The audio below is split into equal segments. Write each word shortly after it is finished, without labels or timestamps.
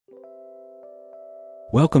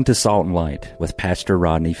Welcome to Salt and Light with Pastor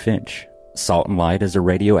Rodney Finch. Salt and Light is a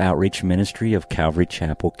radio outreach ministry of Calvary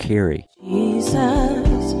Chapel, Cary.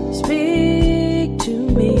 Jesus, speak to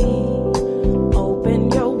me.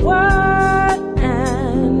 Open your word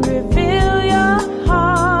and reveal your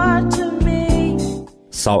heart to me.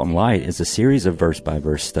 Salt and Light is a series of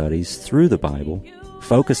verse-by-verse studies through the Bible,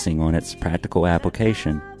 focusing on its practical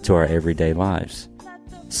application to our everyday lives.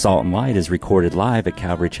 Salt and Light is recorded live at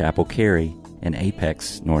Calvary Chapel, Cary in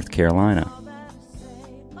Apex, North Carolina.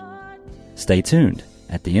 Stay tuned.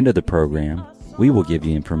 At the end of the program, we will give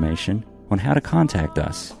you information on how to contact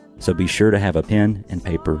us, so be sure to have a pen and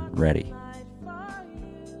paper ready.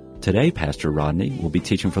 Today, Pastor Rodney will be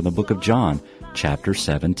teaching from the book of John, chapter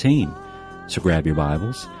 17. So grab your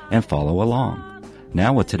Bibles and follow along.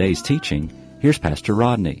 Now with today's teaching, here's Pastor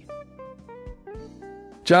Rodney.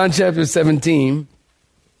 John chapter 17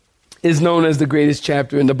 is known as the greatest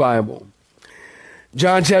chapter in the Bible.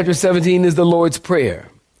 John chapter 17 is the Lord's Prayer.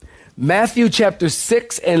 Matthew chapter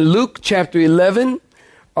 6 and Luke chapter 11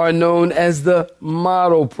 are known as the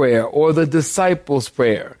model prayer or the disciples'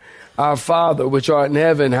 prayer. Our Father, which art in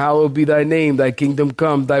heaven, hallowed be thy name, thy kingdom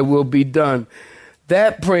come, thy will be done.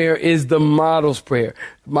 That prayer is the model prayer.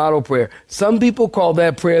 Some people call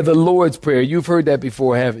that prayer the Lord's Prayer. You've heard that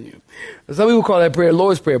before, haven't you? Some people call that prayer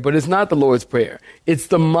Lord's Prayer, but it's not the Lord's Prayer. It's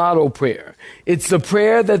the model prayer. It's the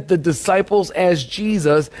prayer that the disciples asked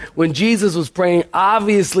Jesus when Jesus was praying.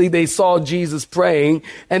 Obviously, they saw Jesus praying,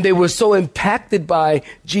 and they were so impacted by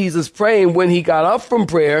Jesus praying. When he got up from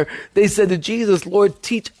prayer, they said to Jesus, Lord,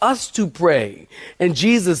 teach us to pray. And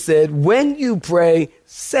Jesus said, when you pray,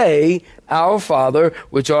 say, Our Father,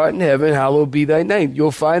 which art in heaven, hallowed be thy name.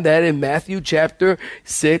 You'll find that in Matthew chapter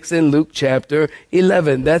 6 and Luke chapter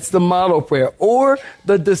 11. That's the model prayer or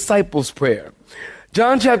the disciples' prayer.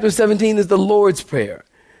 John chapter 17 is the Lord's Prayer.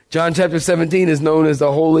 John chapter 17 is known as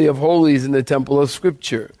the Holy of Holies in the temple of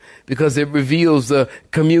Scripture because it reveals the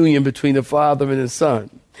communion between the Father and the Son.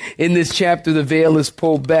 In this chapter, the veil is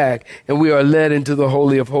pulled back and we are led into the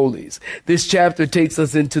Holy of Holies. This chapter takes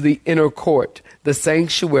us into the inner court, the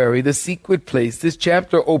sanctuary, the secret place. This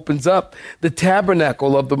chapter opens up the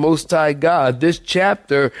tabernacle of the Most High God. This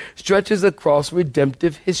chapter stretches across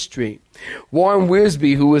redemptive history. Warren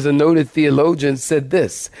Wiersbe, who is a noted theologian, said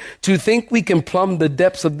this: to think we can plumb the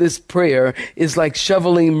depths of this prayer is like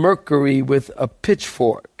shoveling mercury with a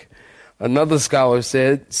pitchfork. Another scholar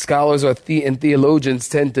said, scholars and theologians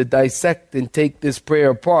tend to dissect and take this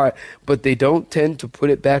prayer apart, but they don't tend to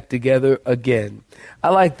put it back together again. I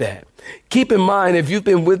like that. Keep in mind, if you've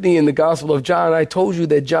been with me in the Gospel of John, I told you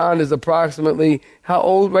that John is approximately, how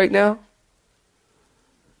old right now?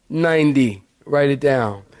 90. Write it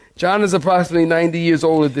down. John is approximately 90 years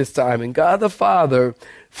old at this time. And God the Father,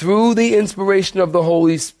 through the inspiration of the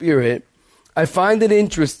Holy Spirit, I find it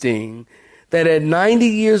interesting that at 90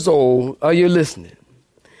 years old, are you listening?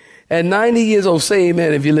 At 90 years old, say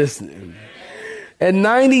amen if you're listening. At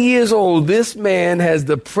 90 years old, this man has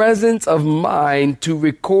the presence of mind to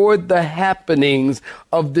record the happenings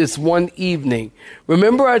of this one evening.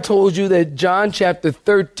 Remember I told you that John chapter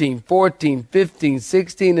 13, 14, 15,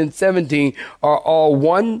 16, and 17 are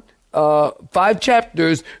all 5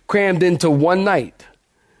 chapters crammed into one night.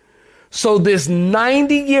 So this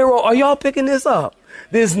 90-year-old, are y'all picking this up?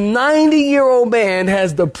 This 90-year-old man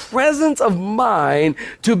has the presence of mind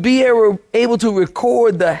to be able to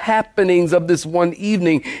record the happenings of this one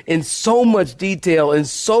evening in so much detail and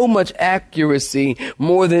so much accuracy,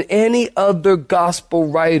 more than any other gospel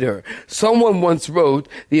writer. Someone once wrote,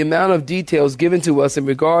 the amount of details given to us in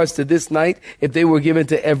regards to this night, if they were given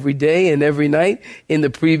to every day and every night in the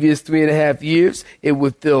previous 3.5 years, it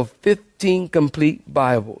would fill 15 complete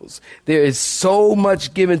Bibles. There is so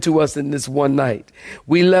much given to us in this one night.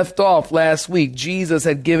 We left off last week. Jesus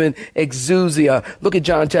had given exousia. Look at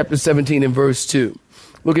John chapter 17 and verse 2.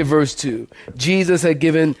 Look at verse 2. Jesus had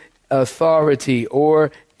given authority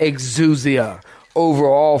or exousia over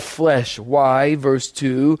all flesh. Why? Verse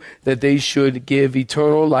 2, that they should give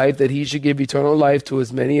eternal life, that he should give eternal life to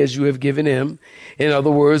as many as you have given him. In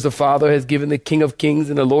other words, the Father has given the King of Kings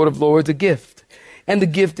and the Lord of Lords a gift. And the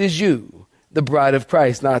gift is you, the bride of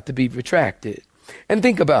Christ, not to be retracted. And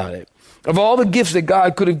think about it. Of all the gifts that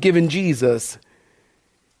God could have given Jesus,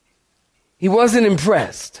 he wasn't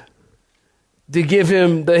impressed to give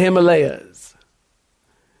him the Himalayas.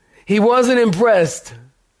 He wasn't impressed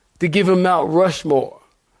to give him Mount Rushmore.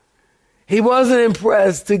 He wasn't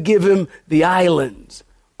impressed to give him the islands.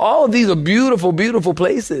 All of these are beautiful, beautiful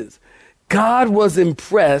places. God was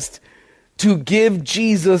impressed to give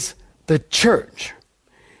Jesus the church.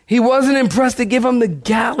 He wasn't impressed to give him the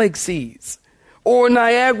galaxies or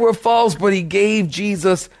Niagara Falls, but he gave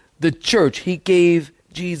Jesus the church. He gave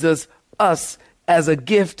Jesus us as a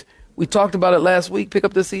gift. We talked about it last week. Pick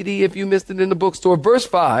up the CD if you missed it in the bookstore. Verse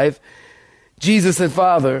 5, Jesus said,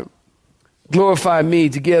 Father, glorify me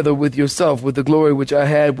together with yourself, with the glory which I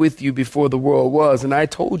had with you before the world was. And I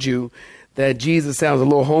told you that Jesus sounds a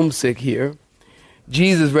little homesick here.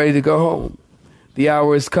 Jesus is ready to go home. The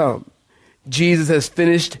hour has come. Jesus has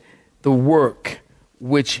finished the work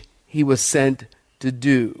which he was sent to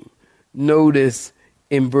do. Notice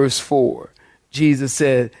in verse 4, Jesus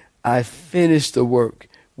said, I finished the work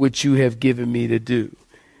which you have given me to do.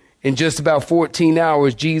 In just about 14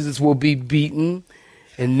 hours, Jesus will be beaten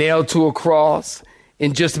and nailed to a cross.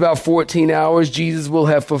 In just about 14 hours, Jesus will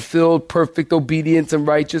have fulfilled perfect obedience and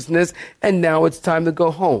righteousness, and now it's time to go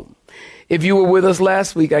home. If you were with us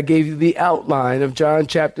last week, I gave you the outline of John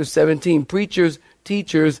chapter 17. Preachers,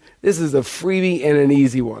 teachers, this is a freebie and an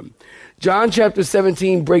easy one. John chapter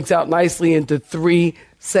 17 breaks out nicely into 3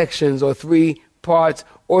 sections or 3 parts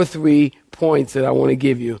or 3 points that I want to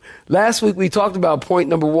give you. Last week we talked about point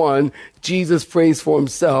number 1, Jesus prays for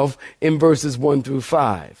himself in verses 1 through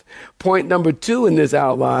 5. Point number 2 in this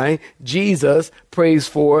outline, Jesus prays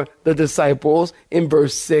for the disciples in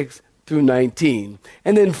verse 6 through 19.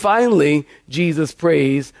 And then finally, Jesus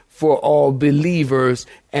prays for all believers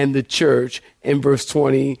and the church in verse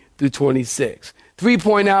 20 through 26.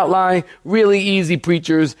 3-point outline, really easy,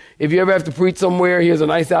 preachers. If you ever have to preach somewhere, here's a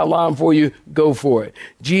nice outline for you. Go for it.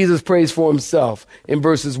 Jesus prays for himself in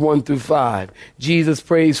verses 1 through 5. Jesus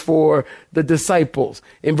prays for the disciples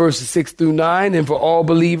in verses 6 through 9, and for all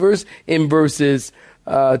believers in verses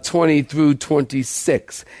 20 through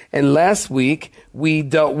 26. And last week, we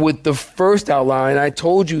dealt with the first outline. I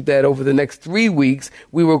told you that over the next 3 weeks,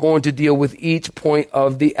 we were going to deal with each point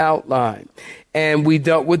of the outline. And we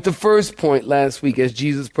dealt with the first point last week as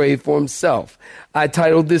Jesus prayed for himself. I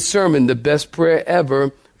titled this sermon, The Best Prayer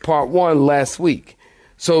Ever, Part 1 last week.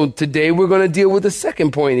 So today we're going to deal with the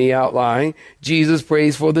second point in the outline. Jesus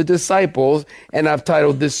prays for the disciples. And I've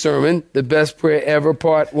titled this sermon, The Best Prayer Ever,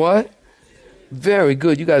 Part what? Very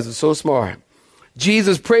good. You guys are so smart.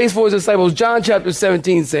 Jesus prays for his disciples. John chapter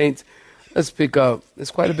 17, saints. Let's pick up.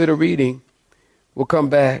 There's quite a bit of reading. We'll come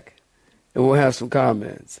back and we'll have some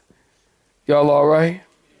comments. Y'all all right?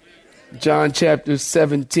 John chapter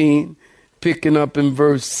 17, picking up in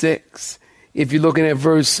verse 6. If you're looking at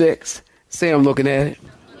verse 6, say I'm looking at it.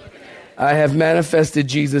 I have manifested,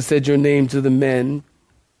 Jesus said, your name to the men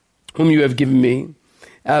whom you have given me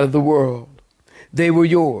out of the world. They were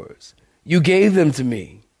yours. You gave them to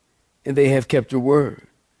me, and they have kept your word.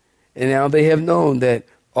 And now they have known that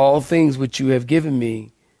all things which you have given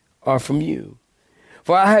me are from you.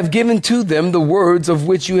 For I have given to them the words of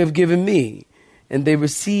which you have given me, and they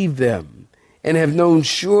received them, and have known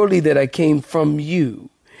surely that I came from you.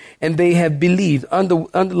 And they have believed,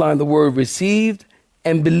 underline the word received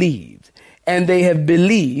and believed, and they have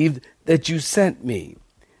believed that you sent me.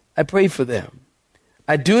 I pray for them.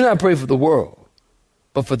 I do not pray for the world,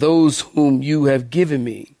 but for those whom you have given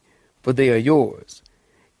me, for they are yours.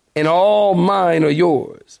 And all mine are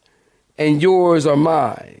yours, and yours are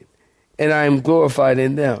mine, and I am glorified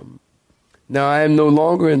in them. Now I am no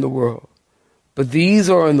longer in the world, but these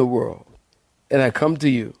are in the world, and I come to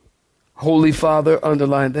you. Holy Father,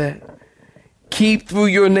 underline that. Keep through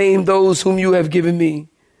your name those whom you have given me,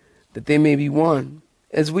 that they may be one,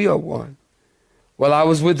 as we are one. While I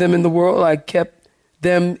was with them in the world, I kept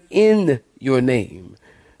them in your name.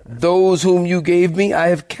 Those whom you gave me, I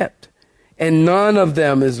have kept, and none of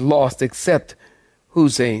them is lost except, who,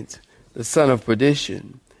 saints? The son of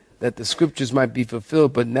perdition, that the scriptures might be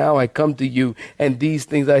fulfilled. But now I come to you, and these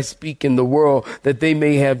things I speak in the world, that they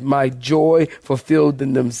may have my joy fulfilled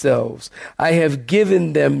in themselves. I have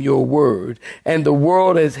given them your word, and the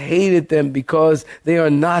world has hated them because they are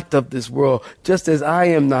not of this world, just as I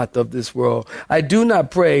am not of this world. I do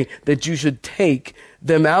not pray that you should take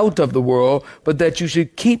them out of the world, but that you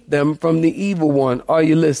should keep them from the evil one. Are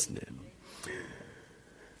you listening?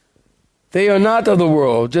 They are not of the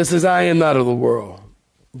world, just as I am not of the world.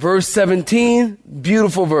 Verse 17,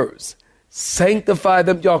 beautiful verse. Sanctify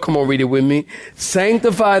them. Y'all come on, read it with me.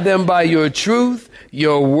 Sanctify them by your truth.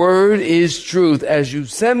 Your word is truth. As you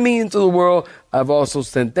sent me into the world, I've also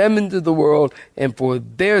sent them into the world. And for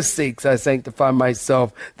their sakes, I sanctify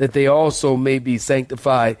myself, that they also may be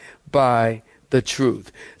sanctified by the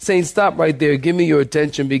truth. Saints, stop right there. Give me your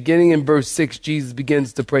attention. Beginning in verse 6, Jesus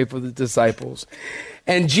begins to pray for the disciples.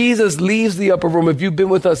 And Jesus leaves the upper room. If you've been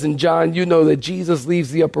with us in John, you know that Jesus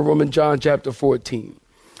leaves the upper room in John chapter 14.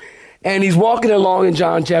 And he's walking along in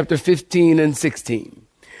John chapter 15 and 16.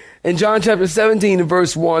 In John chapter 17 and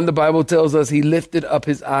verse 1, the Bible tells us he lifted up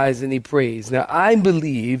his eyes and he prays. Now, I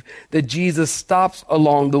believe that Jesus stops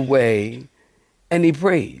along the way and he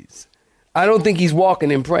prays. I don't think he's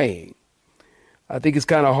walking and praying. I think it's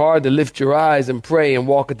kind of hard to lift your eyes and pray and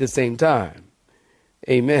walk at the same time.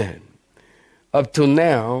 Amen. Up till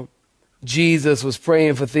now, Jesus was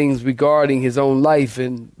praying for things regarding his own life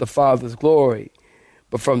and the Father's glory.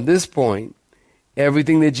 But from this point,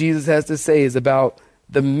 everything that Jesus has to say is about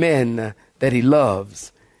the men that he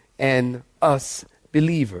loves and us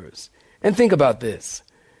believers. And think about this.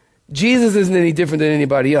 Jesus isn't any different than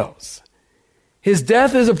anybody else. His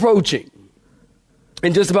death is approaching.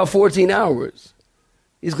 In just about 14 hours,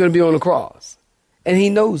 he's going to be on the cross. And he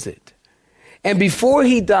knows it. And before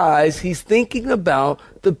he dies, he's thinking about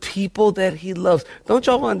the people that he loves. Don't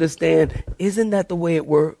y'all understand? Isn't that the way it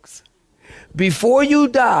works? Before you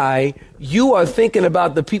die, you are thinking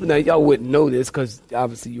about the people. Now, y'all wouldn't know this because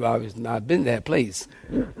obviously you obviously not been in that place.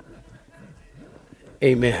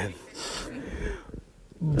 Amen.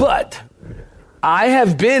 But I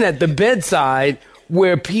have been at the bedside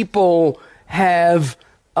where people have,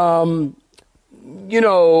 few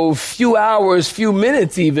hours, few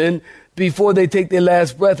minutes even, before they take their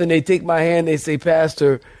last breath, and they take my hand, they say,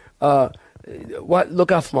 Pastor,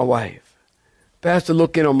 look out for my wife. Pastor,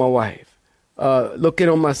 look in on my wife. Look in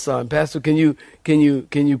on my son. Pastor, can you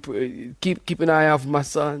keep an eye out for my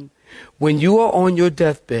son? When you are on your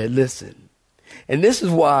deathbed, listen. And this is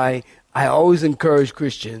why I always encourage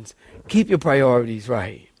Christians, keep your priorities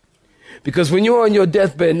right. Because when you're on your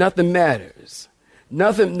deathbed, nothing matters.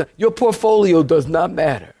 Your portfolio does not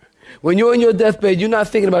matter. When you're on your deathbed, you're not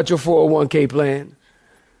thinking about your 401k plan.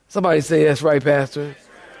 Somebody say, that's right, Pastor.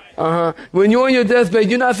 When you're on your deathbed,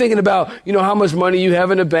 you're not thinking about, how much money you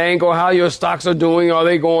have in the bank or how your stocks are doing. Are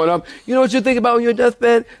they going up? You know what you're thinking about on your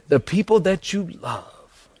deathbed? The people that you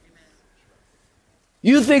love.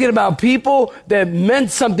 You're thinking about people that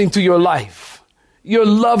meant something to your life, your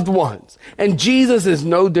loved ones. And Jesus is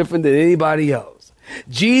no different than anybody else.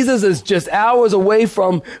 Jesus is just hours away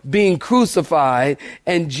from being crucified.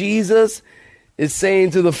 And Jesus is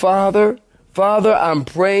saying to the Father, Father, I'm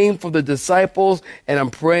praying for the disciples and I'm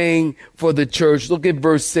praying for the church. Look at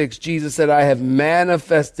verse 6. Jesus said, I have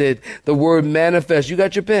manifested. The word manifest. You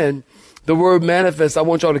got your pen. The word manifest. I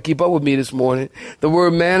want y'all to keep up with me this morning. The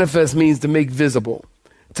word manifest means to make visible,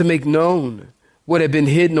 to make known what had been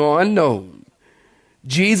hidden or unknown.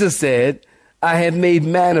 Jesus said, I have made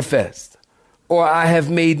manifest, or I have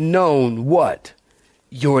made known what?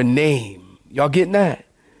 Your name. Y'all getting that?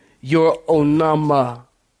 Your onama.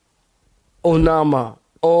 Onama,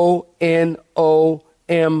 O-N-O-M-A,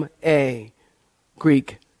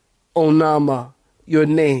 Greek, onama, your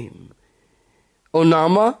name.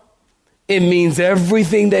 Onama, it means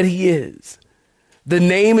everything that he is. The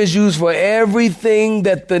name is used for everything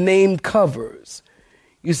that the name covers.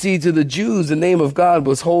 You see, to the Jews, the name of God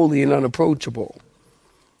was holy and unapproachable.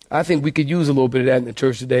 I think we could use a little bit of that in the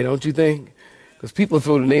church today, don't you think? Because people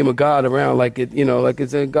throw the name of God around like it, like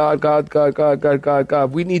it's a God, God, God, God, God, God,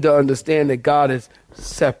 God. We need to understand that God is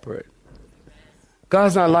separate.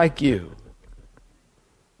 God's not like you.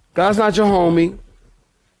 God's not your homie.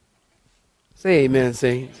 Say amen,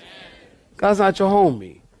 saints. God's not your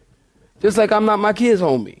homie. Just like I'm not my kid's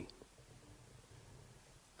homie.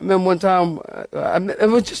 I remember one time, it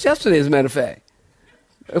was just yesterday, as a matter of fact.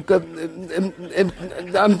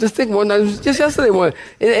 I'm just thinking one night, it was just yesterday one,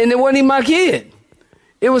 and it wasn't even my kid.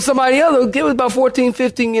 It was somebody else. It was about 14,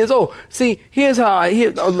 15 years old. See, here's how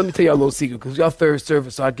let me tell y'all a little secret, because y'all third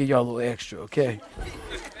service, so I'll give y'all a little extra, okay?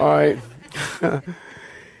 All right.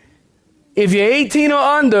 If you're 18 or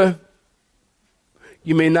under,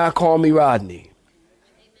 you may not call me Rodney.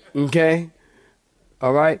 Okay?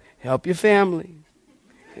 All right? Help your family.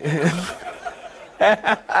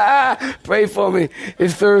 Pray for me.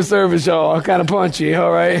 It's third service, y'all. I'm kind of punchy,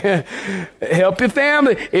 all right? Help your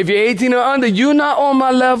family. If you're 18 or under, you're not on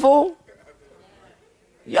my level.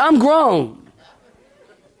 I'm grown.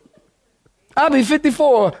 I'll be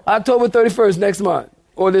 54 October 31st next month,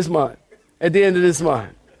 or this month, at the end of this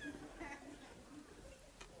month.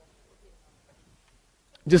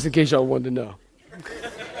 Just in case y'all wanted to know.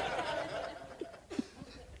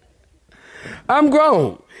 I'm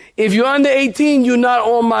grown. If you're under 18, you're not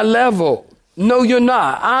on my level. No, you're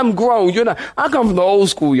not. I'm grown. You're not. I come from the old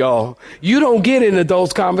school, y'all. You don't get in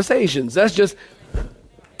adults' conversations. That's just.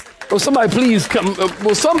 Will somebody please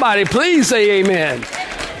say amen?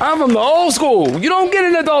 I'm from the old school. You don't get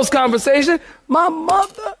in adults' conversation. My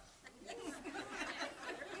mother.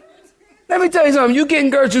 Let me tell you something. You get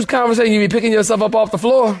in Gertrude's conversation, you be picking yourself up off the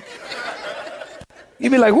floor. You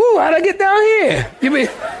be like, woo, how'd I get down here? You be,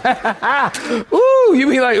 ooh, you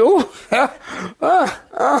be like, ooh.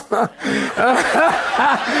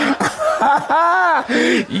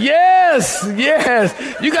 Yes.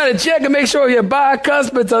 You got to check and make sure your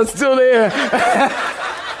bicuspids are still there.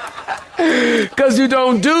 Because you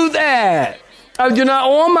don't do that. You're not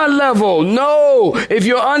on my level. No. If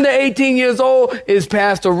you're under 18 years old, it's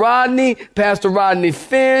Pastor Rodney Finch,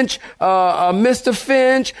 Mr.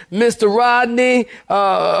 Finch, Mr. Rodney,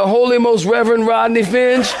 Holy Most Reverend Rodney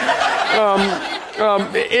Finch.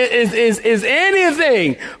 Is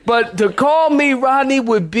anything. But to call me Rodney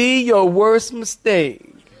would be your worst mistake.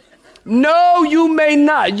 No, you may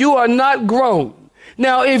not. You are not grown.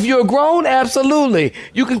 Now, if you're grown, absolutely.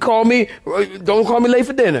 You can call me, don't call me late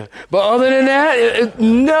for dinner. But other than that,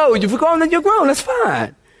 no. If you call me that you're grown, that's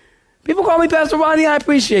fine. People call me Pastor Rodney, I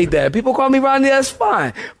appreciate that. People call me Rodney, that's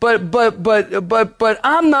fine. But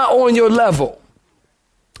I'm not on your level.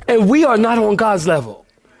 And we are not on God's level.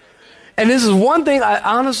 And this is one thing I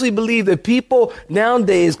honestly believe that people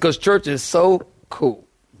nowadays, because church is so cool.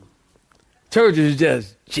 Church is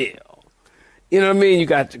just chill. You know what I mean? You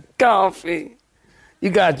got your coffee. You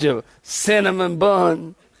got your cinnamon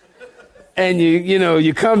bun, and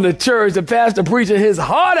you come to church, the pastor preaching his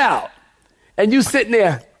heart out, and you sitting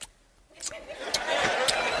there.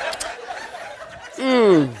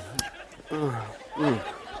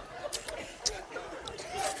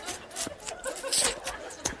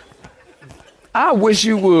 I wish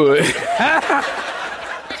you would.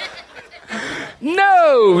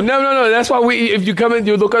 No. That's why if you come in,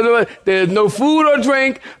 you look under, there's no food or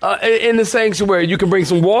drink in the sanctuary. You can bring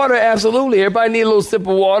some water, absolutely. Everybody need a little sip of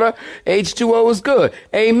water. H2O is good.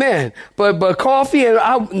 Amen. But coffee, and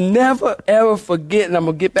I'll never, ever forget, and I'm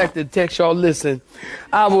going to get back to the text, y'all listen.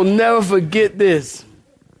 I will never forget this.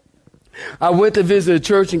 I went to visit a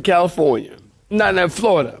church in California, not in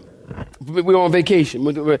Florida. We were on vacation,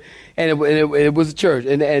 and it was a church,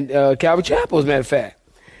 and Calvary Chapel, as a matter of fact.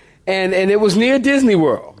 And it was near Disney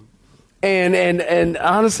World. And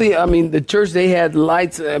honestly, I mean, the church, they had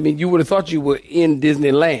lights. I mean, you would have thought you were in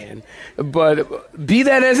Disneyland. But be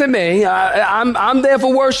that as it may, I'm there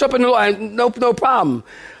for worship and no problem.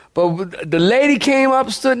 But the lady came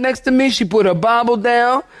up, stood next to me. She put her Bible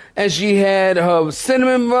down, and she had her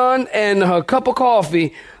cinnamon bun and her cup of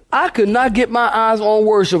coffee. I could not get my eyes on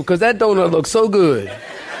worship because that donut looked so good.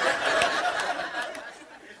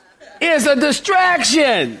 It's a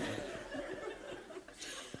distraction.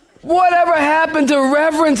 Whatever happened to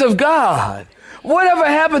reverence of God? Whatever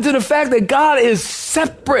happened to the fact that God is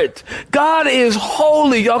separate? God is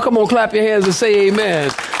holy. Y'all come on, clap your hands and say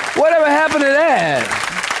amen. Whatever happened to that?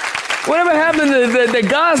 Whatever happened to that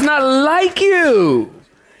God's not like you?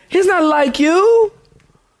 He's not like you.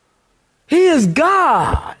 He is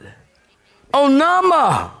God.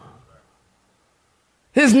 Onama.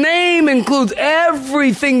 His name includes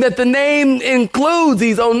everything that the name includes.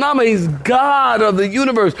 He's Onama. He's God of the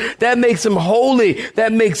universe. That makes him holy.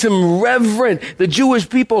 That makes him reverent. The Jewish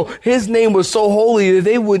people, his name was so holy that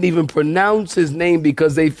they wouldn't even pronounce his name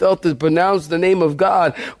because they felt to pronounce the name of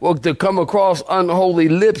God or to come across unholy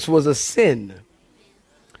lips was a sin.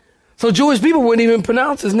 So Jewish people wouldn't even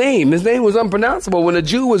pronounce his name. His name was unpronounceable. When a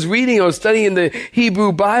Jew was reading or studying the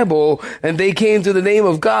Hebrew Bible and they came to the name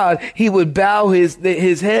of God, he would bow his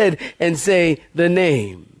head and say the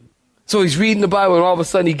name. So he's reading the Bible and all of a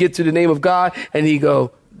sudden he gets to the name of God and he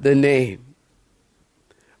go, the name.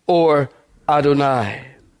 Or Adonai.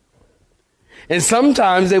 And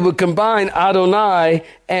sometimes they would combine Adonai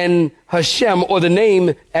and Hashem, or the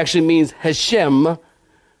name actually means Hashem.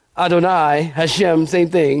 Adonai, Hashem, same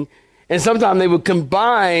thing. And sometimes they would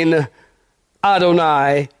combine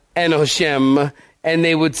Adonai and Hashem, and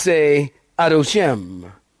they would say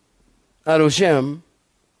Adoshem. Adoshem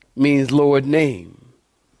means Lord name.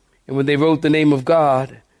 And when they wrote the name of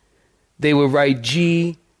God, they would write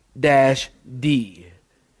G-D.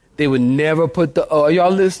 They would never put the O. Are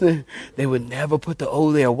y'all listening? They would never put the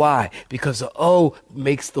O there. Why? Because the O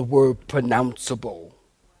makes the word pronounceable.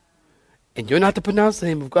 And you're not to pronounce the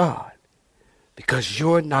name of God because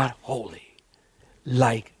you're not holy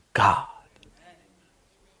like God.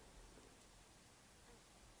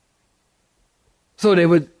 So they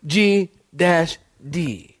would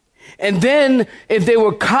G-D. And then if they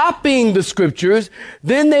were copying the scriptures,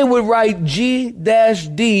 then they would write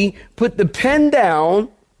G-D, put the pen down,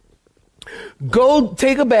 go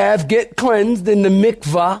take a bath, get cleansed in the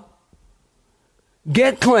mikvah,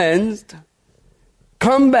 get cleansed,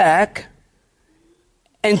 come back,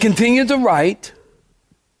 and continue to write,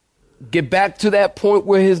 get back to that point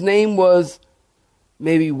where his name was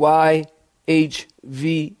maybe YHVH,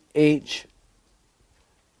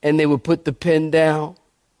 and they would put the pen down,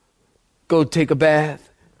 go take a bath,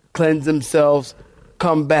 cleanse themselves,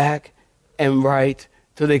 come back and write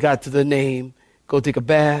till they got to the name, go take a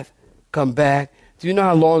bath, come back. Do you know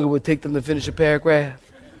how long it would take them to finish a paragraph?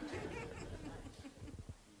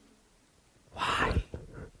 Why?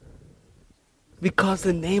 Because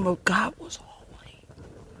the name of God was holy.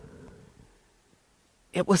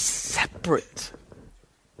 It was separate.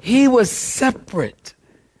 He was separate.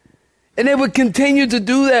 And they would continue to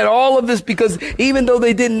do that, all of this, because even though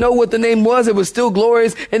they didn't know what the name was, it was still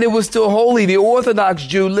glorious and it was still holy. The Orthodox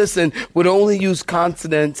Jew, listen, would only use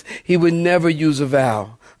consonants. He would never use a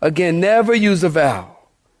vowel. Again, never use a vowel.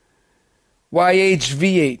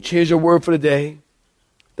 YHVH, here's your word for the day.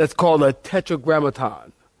 That's called a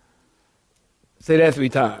tetragrammaton. Say that 3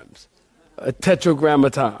 times. A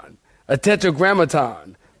tetragrammaton. A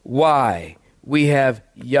tetragrammaton. Y, we have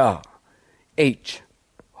Yah. H,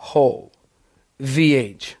 Ho.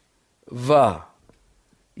 VH, Va.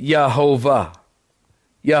 Yahovah.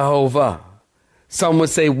 Yahovah. Some would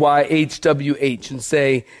say YHWH and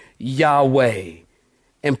say Yahweh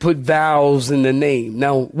and put vowels in the name.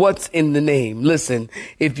 Now, what's in the name? Listen,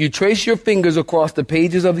 if you trace your fingers across the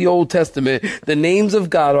pages of the Old Testament, the names of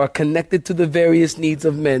God are connected to the various needs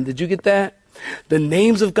of men. Did you get that? The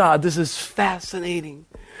names of God, this is fascinating.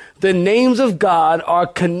 The names of God are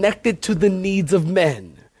connected to the needs of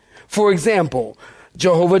men. For example,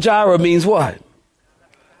 Jehovah Jireh means what?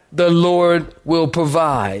 The Lord will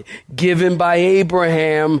provide. Given by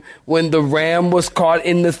Abraham when the ram was caught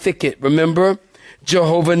in the thicket. Remember?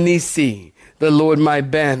 Jehovah Nissi, the Lord my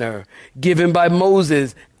banner. Given by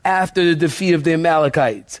Moses after the defeat of the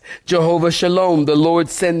Amalekites. Jehovah Shalom, the Lord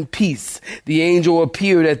send peace. The angel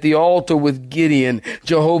appeared at the altar with Gideon.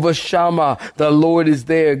 Jehovah Shammah, the Lord is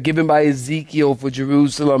there. Given by Ezekiel for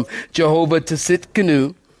Jerusalem. Jehovah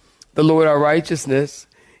Tsidkenu, the Lord our righteousness.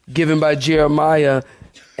 Given by Jeremiah,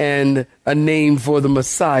 and a name for the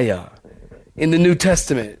Messiah. In the New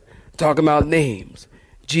Testament, talking about names,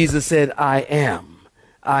 Jesus said, I am.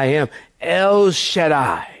 I am. El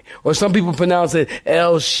Shaddai. Or some people pronounce it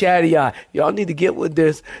El Shaddai. Y'all need to get with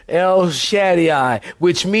this. El Shaddai,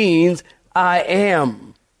 which means I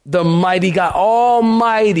am the mighty God.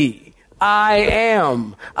 Almighty. I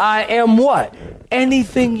am. I am what?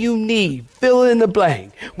 Anything you need. Fill in the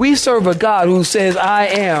blank. We serve a God who says, I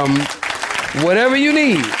am whatever you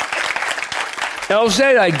need. El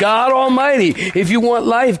Shaddai, God Almighty. If you want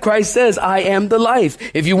life, Christ says, I am the life.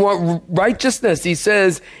 If you want righteousness, he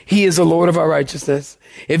says, he is the Lord of our righteousness.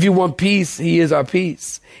 If you want peace, he is our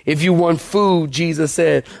peace. If you want food, Jesus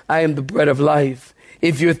said, I am the bread of life.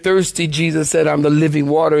 If you're thirsty, Jesus said, I'm the living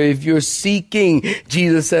water. If you're seeking,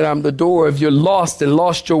 Jesus said, I'm the door. If you're lost and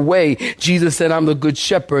lost your way, Jesus said, I'm the good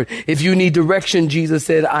shepherd. If you need direction, Jesus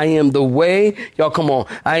said, I am the way. Y'all, come on.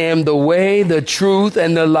 I am the way, the truth,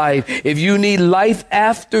 and the life. If you need life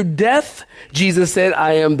after death, Jesus said,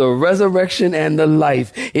 I am the resurrection and the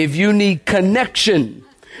life. If you need connection,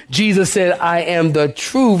 Jesus said, I am the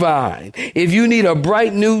true vine. If you need a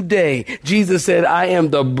bright new day, Jesus said, I am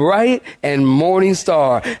the bright and morning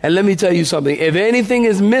star. And let me tell you something. If anything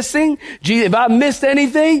is missing, if I missed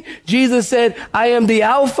anything, Jesus said, I am the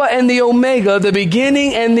Alpha and the Omega, the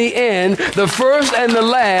beginning and the end, the first and the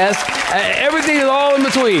last, and everything is all in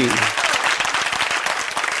between.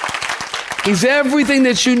 He's everything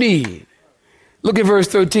that you need. Look at verse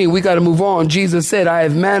 13. We got to move on. Jesus said, I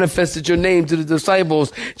have manifested your name to the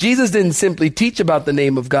disciples. Jesus didn't simply teach about the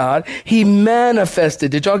name of God. He manifested.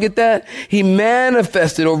 Did y'all get that? He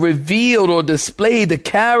manifested or revealed or displayed the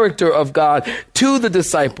character of God to the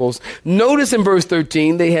disciples. Notice in verse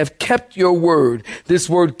 13, they have kept your word. This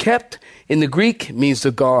word kept in the Greek means to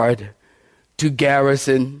guard, to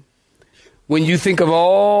garrison. When you think of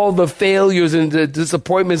all the failures and the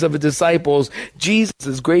disappointments of the disciples, Jesus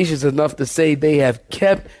is gracious enough to say they have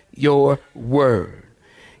kept your word.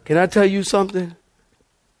 Can I tell you something?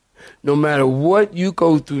 No matter what you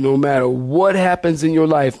go through, no matter what happens in your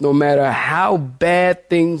life, no matter how bad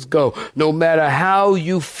things go, no matter how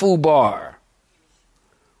you foobar,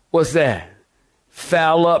 what's that?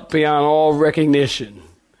 Foul up beyond all recognition.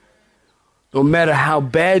 No matter how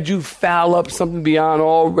bad you foul up something beyond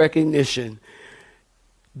all recognition,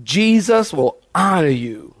 Jesus will honor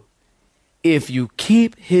you if you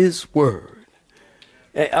keep his word.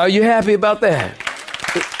 Are you happy about that?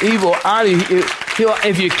 He will honor you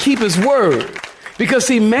if you keep his word. Because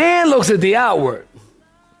see, man looks at the outward,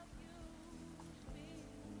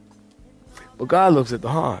 but God looks at the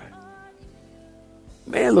heart.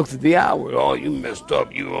 Man looks at the outward. Oh, you messed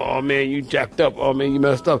up. Oh man, you jacked up. Oh man, you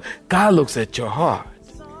messed up. God looks at your heart.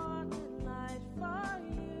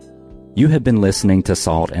 You have been listening to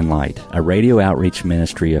Salt and Light, a radio outreach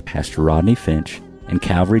ministry of Pastor Rodney Finch and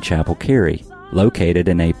Calvary Chapel, Cary, located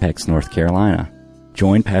in Apex, North Carolina.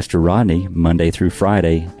 Join Pastor Rodney Monday through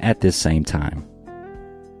Friday at this same time.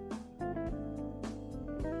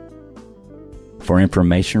 For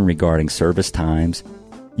information regarding service times,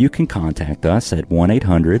 you can contact us at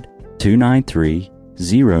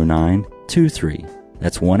 1-800-293-0923.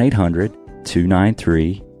 That's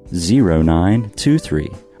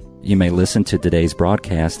 1-800-293-0923. You may listen to today's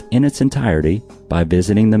broadcast in its entirety by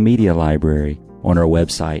visiting the media library on our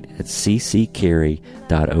website at cccary.org.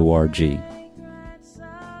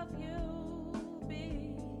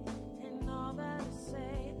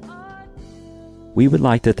 We would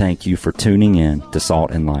like to thank you for tuning in to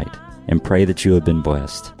Salt and Light and pray that you have been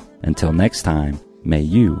blessed. Until next time, may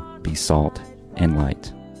you be salt and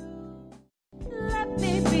light.